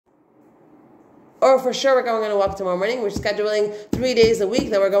Or for sure we're going on a walk tomorrow morning. We're scheduling 3 days a week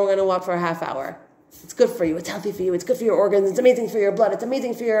that we're going on a walk for a half hour. It's good for you. It's healthy for you. It's good for your organs. It's amazing for your blood. It's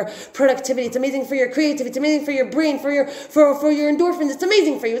amazing for your productivity. It's amazing for your creativity. It's amazing for your brain, for your endorphins. It's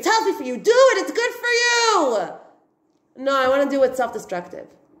amazing for you. It's healthy for you. Do it. It's good for you. No, I want to do what's self-destructive.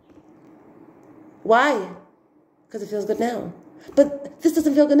 Why? Because it feels good now. But this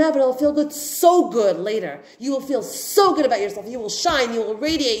doesn't feel good now, but it'll feel good, so good later. You will feel so good about yourself. You will shine. You will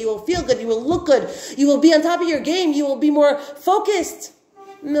radiate. You will feel good. You will look good. You will be on top of your game. You will be more focused.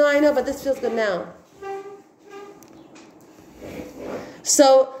 No, I know, but this feels good now.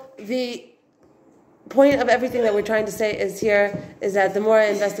 So the point of everything that we're trying to say is that the more I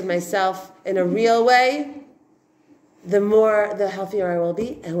invest in myself in a real way, the healthier I will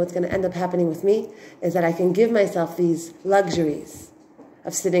be. And what's going to end up happening with me is that I can give myself these luxuries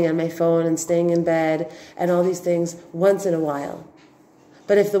of sitting on my phone and staying in bed and all these things once in a while.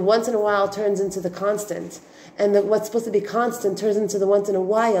 But if the once in a while turns into the constant, and what's supposed to be constant turns into the once in a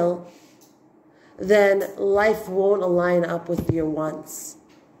while, then life won't align up with your wants.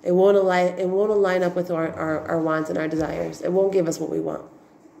 It won't align up with our wants and our desires. It won't give us what we want.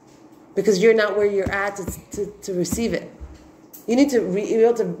 Because you're not where you're at to receive it. You need to be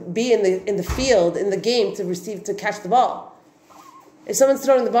able to be in the field, in the game, to catch the ball. If someone's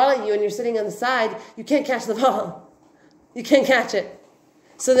throwing the ball at you and you're sitting on the side, you can't catch the ball. You can't catch it.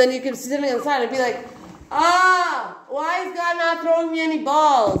 So then you can sit sitting on the side and be like, why is God not throwing me any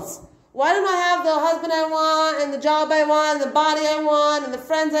balls? Why don't I have the husband I want, and the job I want, and the body I want, and the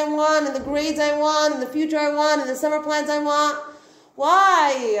friends I want, and the grades I want, and the future I want, and the summer plans I want?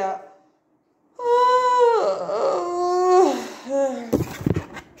 Why?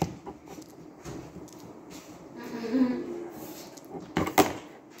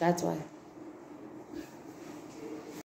 That's why.